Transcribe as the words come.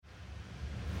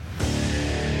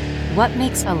What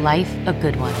makes a life a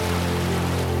good one?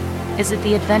 Is it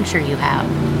the adventure you have?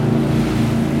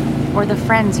 Or the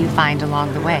friends you find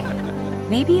along the way?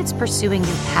 Maybe it's pursuing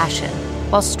your passion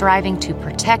while striving to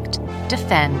protect,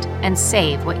 defend, and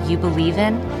save what you believe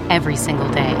in every single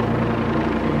day.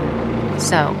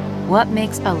 So, what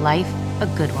makes a life a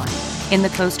good one? In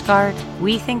the Coast Guard,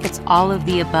 we think it's all of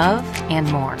the above and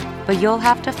more, but you'll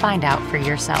have to find out for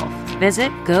yourself.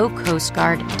 Visit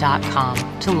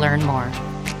gocoastguard.com to learn more.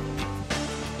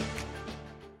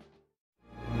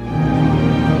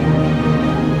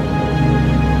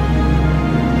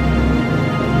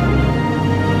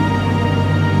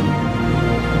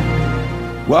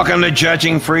 Welcome to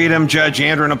Judging Freedom. Judge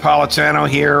Andrew Napolitano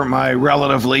here, my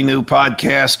relatively new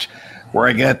podcast where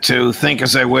I get to think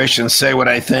as I wish and say what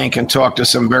I think and talk to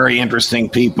some very interesting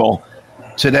people.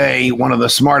 Today, one of the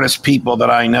smartest people that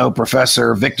I know,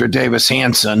 Professor Victor Davis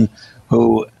Hanson,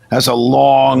 who has a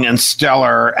long and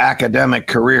stellar academic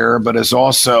career, but is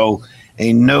also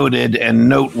a noted and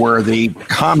noteworthy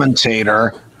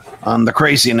commentator on the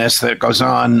craziness that goes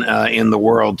on in the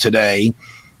world today.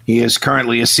 He is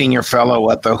currently a senior fellow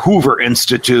at the Hoover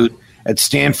Institute at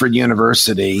Stanford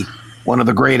University, one of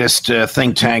the greatest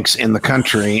think tanks in the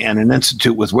country, and an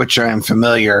institute with which I am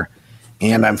familiar.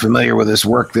 And I'm familiar with his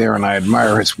work there, and I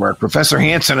admire his work. Professor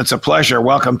Hanson, it's a pleasure.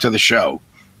 Welcome to the show.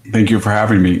 Thank you for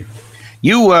having me.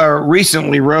 You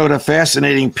recently wrote a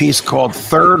fascinating piece called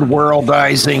Third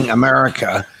Worldizing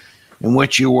America, in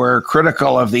which you were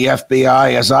critical of the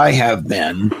FBI, as I have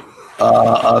been,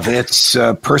 of its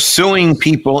pursuing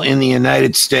people in the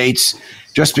United States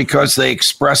just because they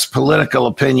express political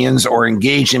opinions or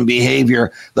engage in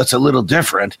behavior that's a little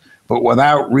different, but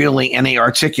without really any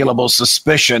articulable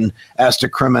suspicion as to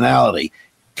criminality.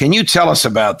 Can you tell us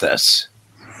about this?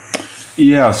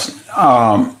 Yes.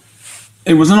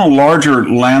 It was in a larger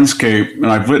landscape, and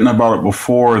I've written about it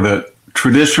before, that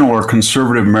traditional or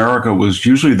conservative America was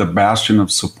usually the bastion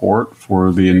of support for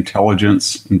the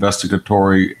intelligence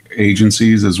investigatory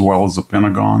agencies as well as the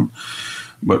Pentagon.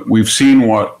 But we've seen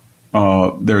what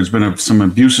there's been some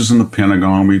abuses in the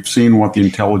Pentagon. We've seen what the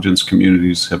intelligence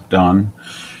communities have done.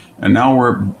 And now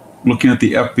we're looking at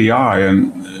the FBI.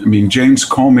 And I mean, James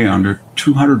Comey, under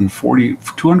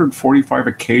 245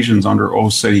 occasions under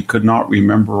oath, said he could not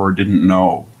remember or didn't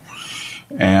know.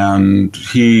 And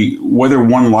whether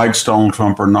one likes Donald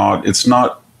Trump or not, it's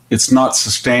not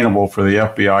sustainable for the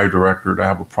FBI director to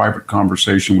have a private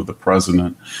conversation with the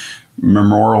president,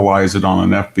 memorialize it on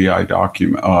an FBI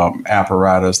document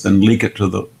apparatus, then leak it to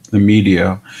the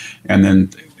media, and then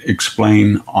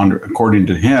explain, according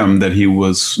to him, that he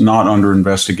was not under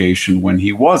investigation when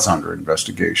he was under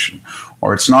investigation.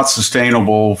 Or it's not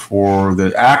sustainable for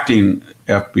the acting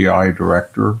FBI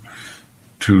director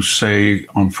to say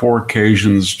on 4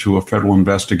 occasions to a federal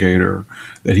investigator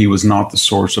that he was not the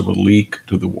source of a leak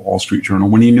to the Wall Street Journal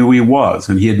when he knew he was.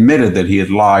 And he admitted that he had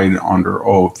lied under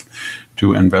oath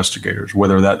to investigators.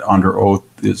 Whether that under oath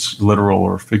is literal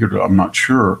or figurative, I'm not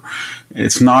sure.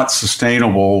 It's not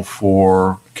sustainable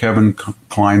for Kevin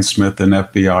Kleinsmith, an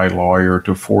FBI lawyer,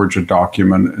 to forge a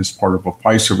document as part of a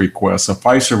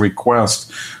FISA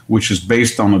request, which is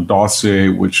based on a dossier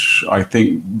which I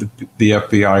think the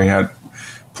FBI had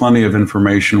plenty of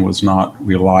information was not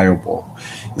reliable.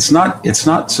 It's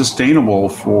not sustainable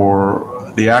for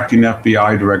the acting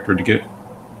FBI director to get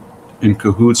in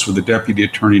cahoots with the Deputy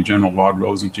Attorney General Rod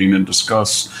Rosenstein and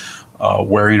discuss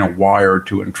wearing a wire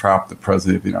to entrap the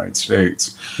President of the United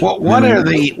States. Well, what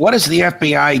is the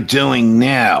FBI doing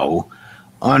now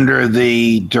under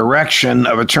the direction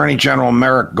of Attorney General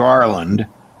Merrick Garland,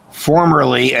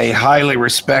 formerly a highly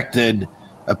respected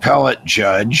appellate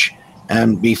judge,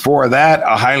 and before that,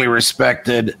 a highly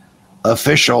respected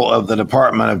official of the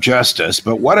Department of Justice?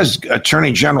 But what is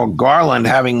Attorney General Garland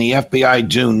having the FBI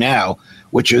do now,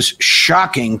 which is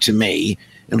shocking to me,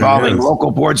 involving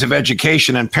local boards of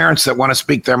education and parents that want to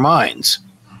speak their minds?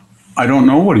 I don't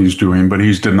know what he's doing, but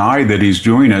he's denied that he's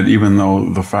doing it, even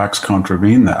though the facts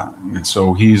contravene that. And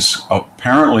so he's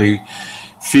apparently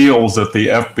feels that the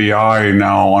FBI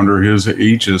now under his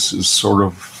aegis is sort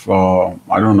of, a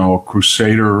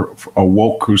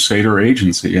woke crusader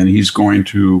agency, and he's going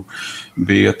to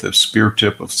be at the spear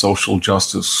tip of social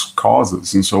justice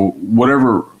causes. And so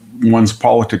whatever one's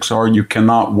politics are, you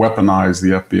cannot weaponize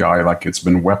the FBI like it's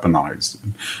been weaponized.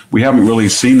 We haven't really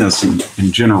seen this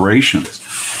in generations.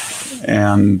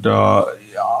 And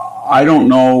I don't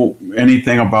know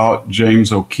anything about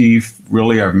James O'Keefe.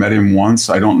 Really, I've met him once.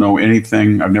 I don't know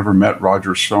anything. I've never met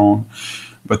Roger Stone.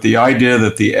 But the idea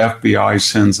that the FBI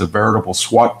sends a veritable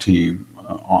SWAT team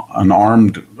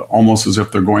unarmed, almost as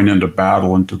if they're going into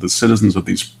battle, and to the citizens of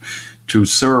these, to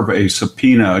serve a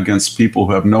subpoena against people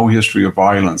who have no history of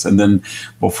violence. And then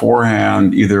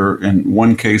beforehand, either in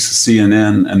one case,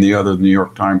 CNN, and the other, the New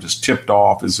York Times, is tipped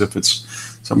off as if it's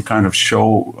some kind of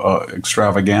show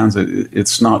extravaganza.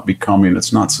 It's not becoming,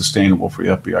 it's not sustainable for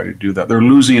the FBI to do that. They're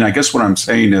losing, I guess what I'm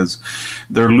saying is,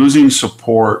 they're losing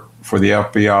support for the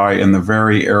FBI in the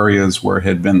very areas where it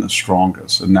had been the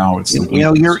strongest. And now it's the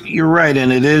weakest. You're right.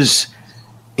 And it is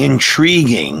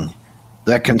intriguing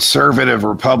that conservative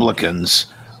Republicans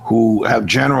who have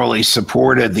generally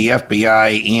supported the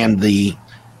FBI and the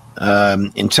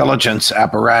intelligence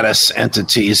apparatus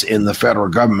entities in the federal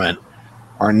government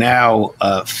are now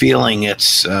feeling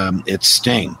its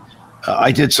sting.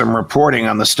 I did some reporting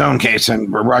on the Stone case,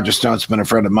 and Roger Stone's been a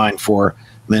friend of mine for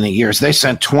many years. They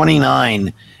sent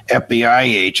 29 FBI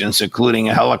agents, including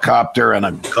a helicopter and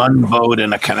a gunboat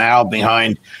in a canal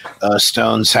behind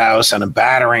Stone's house and a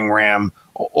battering ram,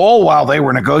 all while they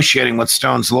were negotiating with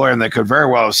Stone's lawyer. And they could very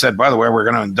well have said, by the way, we're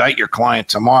going to indict your client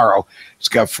tomorrow. He's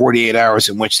got 48 hours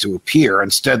in which to appear.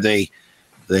 Instead, they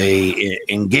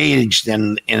engaged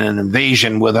in an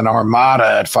invasion with an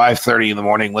armada at 5:30 in the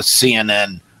morning with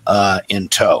CNN in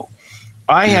tow.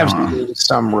 I have seen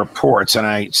some reports, and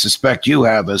I suspect you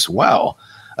have as well,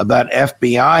 about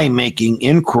FBI making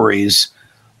inquiries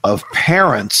of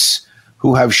parents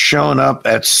who have shown up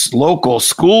at local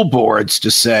school boards to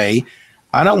say,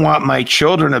 I don't want my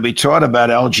children to be taught about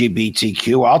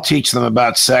LGBTQ. I'll teach them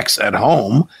about sex at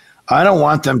home. I don't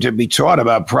want them to be taught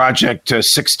about Project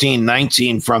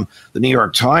 1619 from the New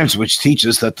York Times, which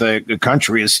teaches that the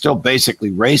country is still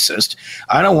basically racist.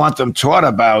 I don't want them taught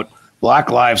about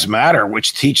Black Lives Matter,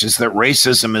 which teaches that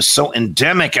racism is so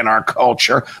endemic in our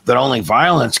culture that only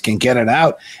violence can get it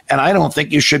out. And I don't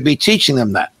think you should be teaching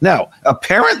them that. No, a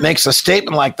parent makes a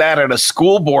statement like that at a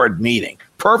school board meeting,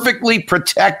 perfectly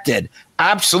protected,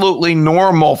 absolutely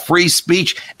normal free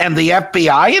speech, and the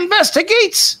FBI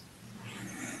investigates?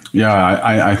 Yeah,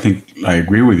 I think I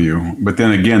agree with you. But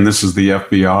then again, this is the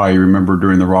FBI. Remember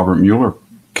during the Robert Mueller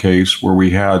case where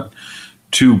we had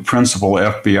two principal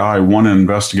FBI, one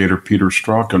investigator, Peter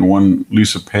Strzok, and one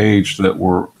Lisa Page, that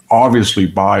were obviously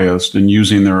biased and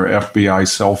using their FBI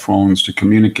cell phones to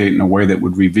communicate in a way that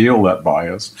would reveal that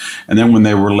bias. And then when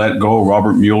they were let go,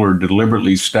 Robert Mueller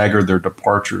deliberately staggered their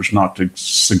departures not to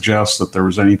suggest that there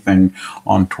was anything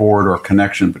untoward or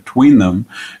connection between them.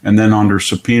 And then under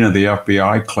subpoena, the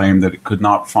FBI claimed that it could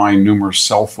not find numerous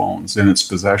cell phones in its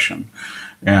possession.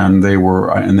 And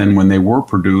then when they were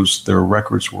produced, their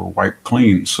records were wiped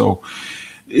clean. So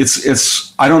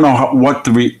it's I don't know what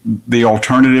the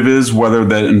alternative is, whether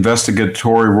that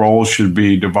investigatory role should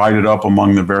be divided up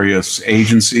among the various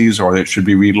agencies or it should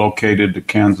be relocated to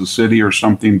Kansas City or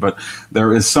something. But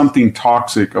there is something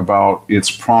toxic about its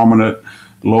prominent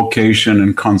location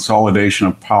and consolidation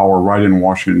of power right in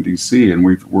Washington, D.C. And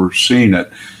we're seeing it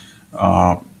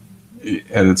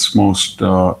at its most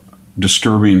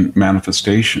disturbing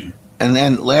manifestation. And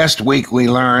then last week we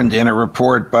learned in a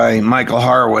report by Michael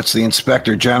Horowitz, the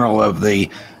Inspector General of the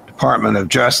Department of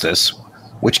Justice,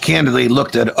 which candidly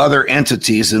looked at other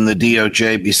entities in the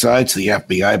DOJ besides the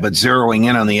FBI, but zeroing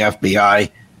in on the FBI,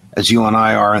 as you and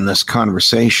I are in this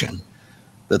conversation,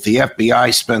 that the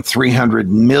FBI spent $300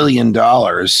 million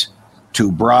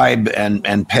to bribe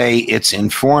and pay its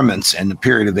informants in the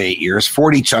period of 8 years.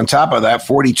 On top of that,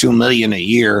 $42 million a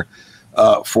year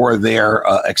for their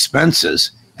expenses.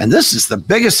 And this is the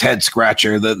biggest head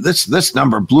scratcher. This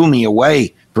number blew me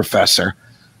away, Professor.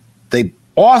 They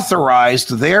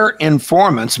authorized their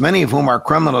informants, many of whom are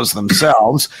criminals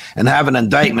themselves, and have an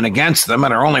indictment against them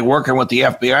and are only working with the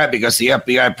FBI because the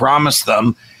FBI promised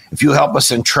them, if you help us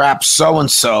entrap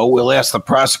so-and-so, we'll ask the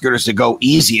prosecutors to go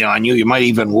easy on you. You might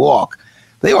even walk.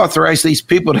 They authorized these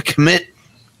people to commit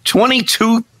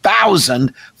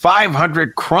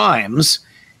 22,500 crimes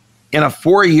in a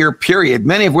 4-year period,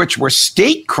 many of which were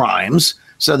state crimes.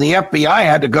 So the FBI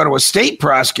had to go to a state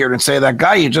prosecutor and say, that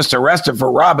guy you just arrested for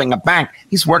robbing a bank,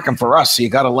 he's working for us, so you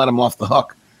got to let him off the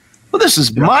hook. Well, this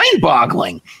is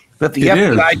mind-boggling that the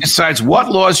FBI decides what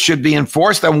laws should be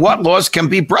enforced and what laws can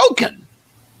be broken.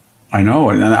 I know,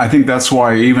 and I think that's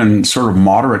why even sort of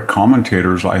moderate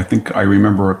commentators, I think I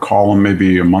remember a column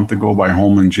maybe a month ago by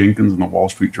Holman Jenkins in the Wall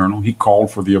Street Journal. He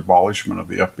called for the abolishment of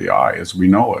the FBI as we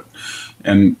know it.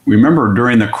 And remember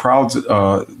during the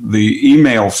the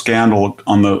email scandal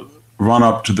on the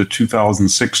run-up to the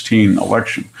 2016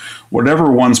 election, whatever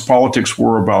one's politics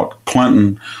were about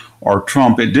Clinton or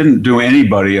Trump, it didn't do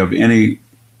anybody of any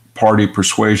party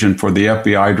persuasion for the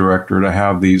FBI director to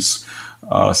have these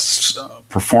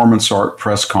performance art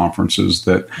press conferences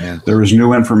that there is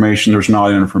new information, there's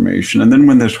not information. And then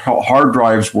when the hard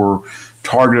drives were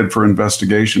targeted for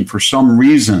investigation, for some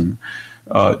reason,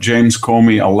 James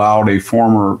Comey allowed a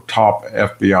former top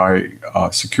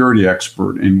FBI security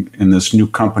expert in this new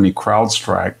company,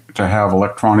 CrowdStrike, to have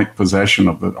electronic possession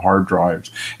of the hard drives.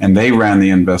 And they ran the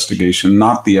investigation,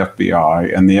 not the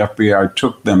FBI. And the FBI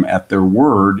took them at their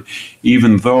word,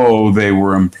 even though they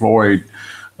were employed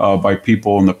by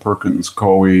people in the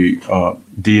Perkins-Coie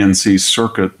DNC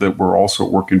circuit that were also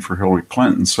working for Hillary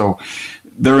Clinton. So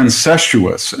they're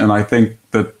incestuous. And I think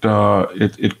that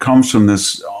it comes from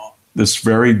this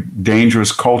very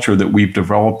dangerous culture that we've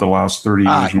developed the last 30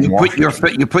 years in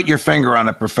Washington. You put your finger on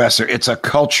it, Professor. It's a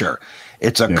culture.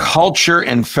 It's a culture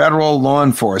in federal law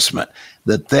enforcement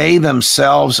that they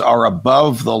themselves are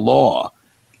above the law,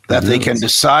 that they can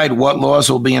decide what laws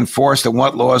will be enforced and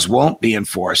what laws won't be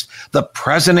enforced. The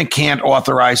president can't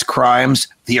authorize crimes,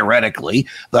 theoretically.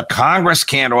 The Congress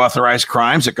can't authorize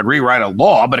crimes. It could rewrite a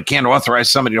law, but it can't authorize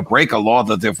somebody to break a law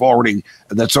that's already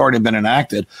been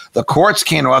enacted. The courts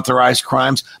can't authorize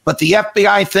crimes, but the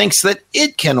FBI thinks that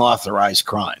it can authorize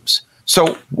crimes.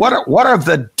 So what are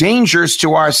the dangers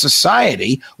to our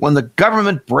society when the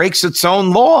government breaks its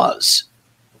own laws?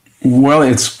 Well,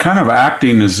 it's kind of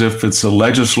acting as if it's a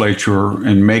legislature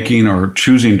and making or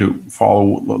choosing to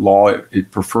follow the law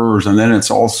it prefers. And then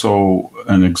it's also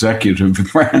an executive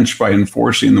branch by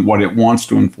enforcing what it wants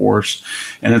to enforce.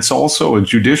 And it's also a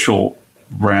judicial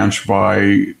branch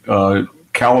by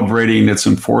calibrating its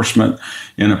enforcement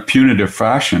in a punitive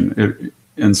fashion.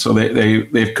 And so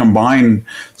they've combined,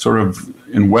 sort of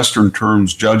in Western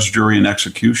terms, judge, jury, and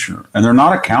executioner, and they're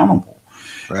not accountable.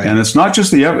 Right. And it's not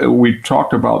just we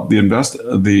talked about the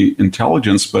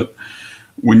intelligence, but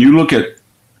when you look at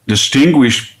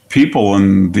distinguished people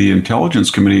in the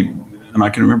Intelligence Committee, and I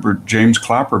can remember James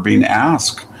Clapper being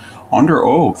asked under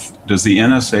oath, does the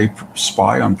NSA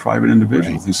spy on private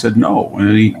individuals? Right. He said no.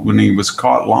 And when he was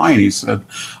caught lying, he said,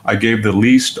 I gave the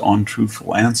least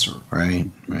untruthful answer. Right.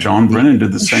 John Brennan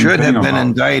did the same thing. He should have been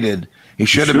indicted. He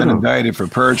should have been indicted for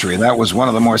perjury. That was one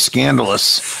of the more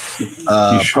scandalous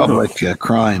public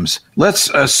crimes.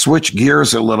 Let's switch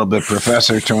gears a little bit,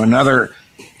 Professor, to another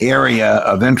area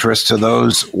of interest to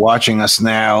those watching us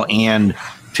now and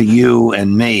to you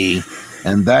and me.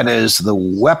 And that is the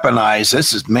weaponized,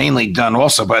 this is mainly done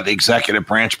also by the executive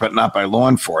branch, but not by law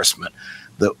enforcement,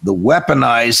 the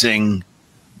weaponizing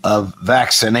of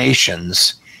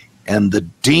vaccinations and the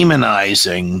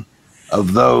demonizing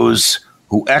of those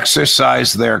who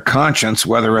exercise their conscience,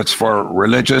 whether it's for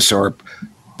religious or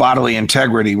bodily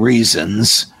integrity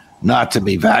reasons, not to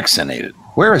be vaccinated.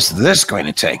 Where is this going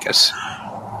to take us?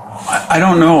 I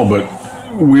don't know,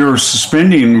 but we're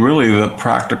suspending really the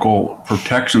practical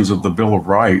protections of the Bill of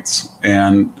Rights,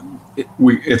 and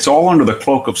it's all under the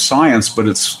cloak of science, but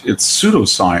it's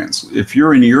pseudoscience. If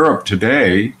you're in Europe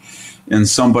today and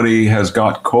somebody has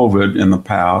got COVID in the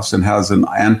past and has an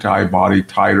antibody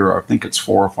titer, I think it's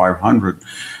 400 or 500,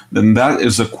 then that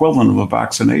is equivalent of a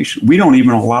vaccination. We don't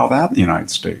even allow that in the United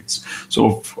States.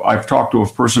 So I've talked to a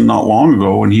person not long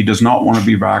ago, and he does not want to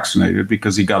be vaccinated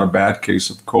because he got a bad case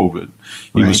of COVID.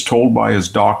 He was told by his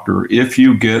doctor, if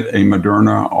you get a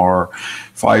Moderna or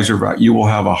Pfizer, you will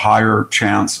have a higher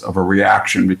chance of a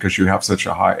reaction because you have such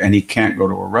a high, and he can't go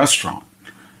to a restaurant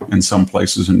in some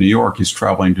places in New York. He's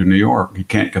traveling to New York.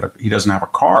 He doesn't have a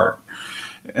card.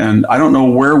 And I don't know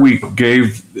where we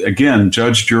gave, again,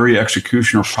 judge, jury,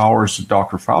 executioner powers to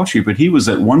Dr. Fauci, but he was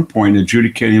at one point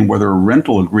adjudicating whether a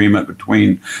rental agreement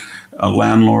between a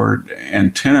landlord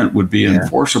and tenant would be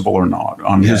enforceable or not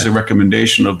on his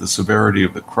recommendation of the severity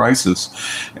of the crisis.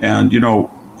 And,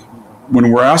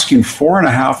 when we're asking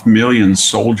 4.5 million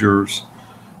soldiers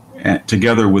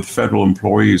together with federal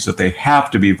employees that they have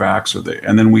to be vaccinated,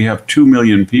 and then we have 2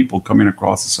 million people coming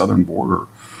across the southern border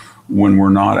when we're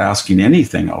not asking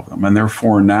anything of them, and they're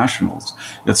foreign nationals.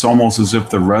 It's almost as if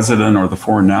the resident or the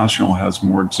foreign national has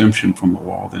more exemption from the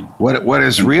law than what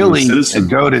has really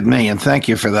goaded me, and thank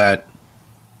you for that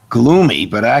gloomy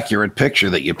but accurate picture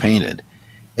that you painted,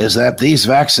 is that these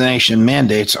vaccination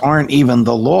mandates aren't even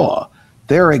the law.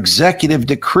 They're executive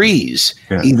decrees,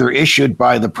 either issued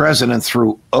by the president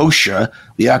through OSHA,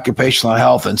 the Occupational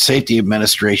Health and Safety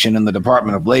Administration, and the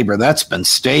Department of Labor. That's been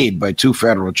stayed by 2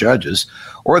 federal judges,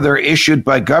 or they're issued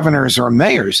by governors or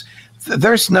mayors.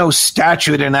 There's no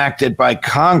statute enacted by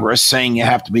Congress saying you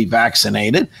have to be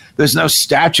vaccinated. There's no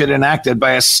statute enacted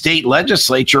by a state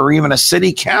legislature or even a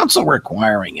city council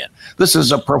requiring it. This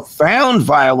is a profound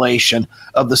violation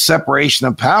of the separation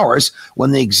of powers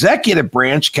when the executive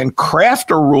branch can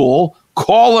craft a rule,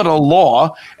 call it a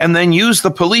law, and then use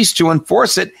the police to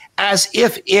enforce it as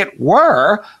if it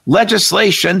were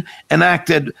legislation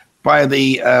enacted by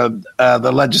the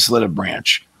legislative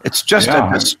branch. It's just a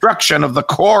destruction of the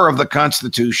core of the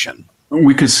Constitution.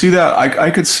 We could see that.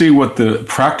 I could see what the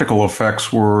practical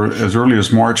effects were as early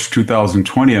as March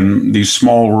 2020 in these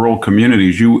small rural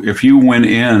communities. If you went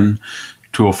in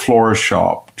to a florist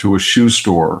shop, to a shoe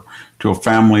store, to a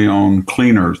family-owned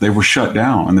cleaners, they were shut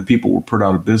down and the people were put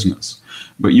out of business.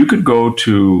 But you could go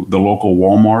to the local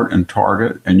Walmart and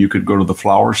Target, and you could go to the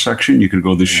flower section, you could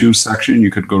go to the shoe section,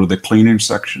 you could go to the cleaning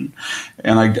section.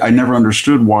 And I never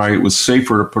understood why it was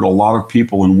safer to put a lot of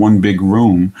people in one big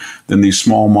room than these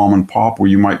small mom and pop where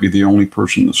you might be the only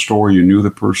person in the store, you knew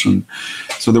the person.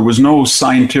 So there was no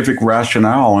scientific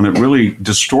rationale, and it really has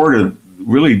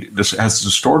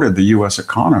distorted the U.S.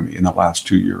 economy in the last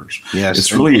 2 years. Yes,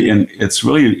 it's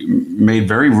really made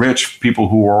very rich people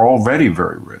who are already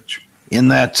very rich. In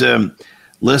that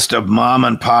list of mom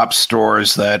and pop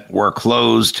stores that were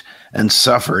closed and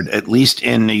suffered, at least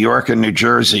in New York and New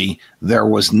Jersey, there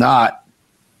was not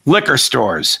liquor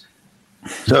stores.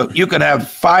 So you could have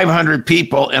 500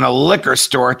 people in a liquor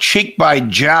store, cheek by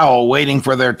jowl, waiting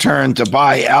for their turn to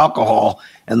buy alcohol,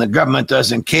 and the government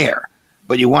doesn't care.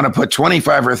 But you want to put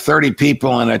 25 or 30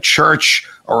 people in a church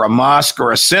or a mosque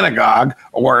or a synagogue,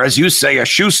 or as you say, a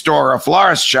shoe store or a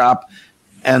florist shop,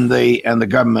 and the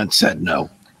government said no.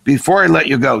 Before I let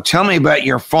you go, tell me about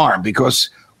your farm, because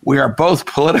we are both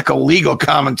political legal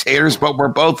commentators, but we're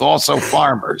both also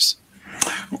farmers.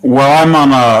 Well,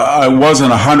 I was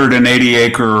on a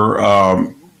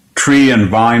 180-acre tree and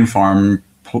vine farm,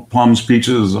 plums,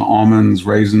 peaches, almonds,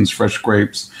 raisins, fresh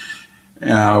grapes.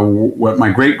 What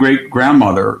my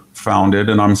great-great-grandmother founded,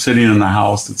 and I'm sitting in a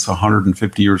house that's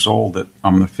 150 years old that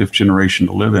I'm the fifth generation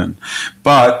to live in.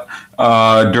 But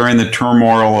during the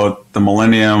turmoil of the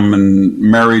millennium and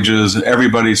marriages,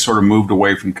 everybody sort of moved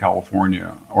away from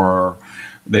California, or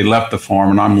they left the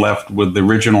farm, and I'm left with the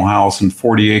original house and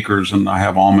 40 acres, and I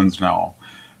have almonds now.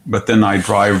 But then I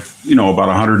drive, about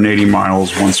 180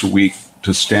 miles once a week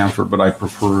to Stanford, but I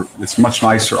prefer, it's much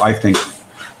nicer, I think,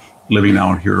 living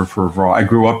out here I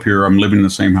grew up here. I'm living in the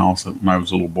same house when I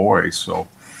was a little boy. So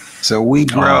we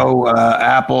grow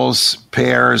apples,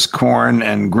 pears, corn,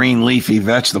 and green leafy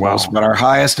vegetables. Wow. But our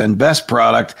highest and best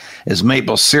product is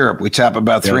maple syrup. We tap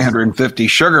about 350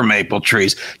 sugar maple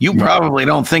trees. You probably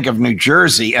don't think of New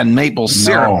Jersey and maple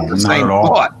syrup the same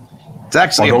thought. It's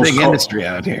actually a big industry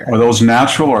out here. Are those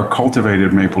natural or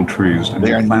cultivated maple trees?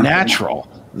 They are natural.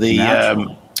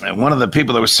 One of the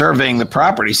people that was surveying the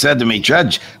property said to me,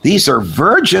 "Judge, these are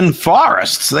virgin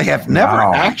forests. They have never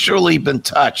actually been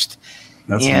touched."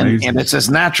 That's amazing. And it's as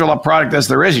natural a product as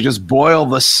there is. You just boil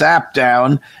the sap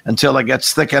down until it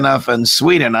gets thick enough and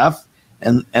sweet enough,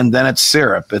 and then it's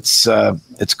syrup. It's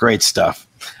great stuff.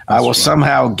 I will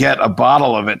somehow get a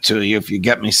bottle of it to you if you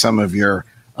get me some of your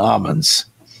almonds.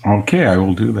 Okay, I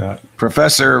will do that.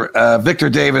 Professor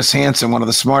Victor Davis Hanson, one of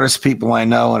the smartest people I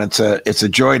know, and it's a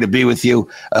joy to be with you.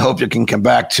 I hope you can come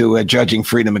back to Judging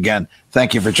Freedom again.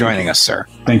 Thank you for joining us, sir.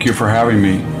 Thank you for having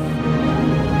me.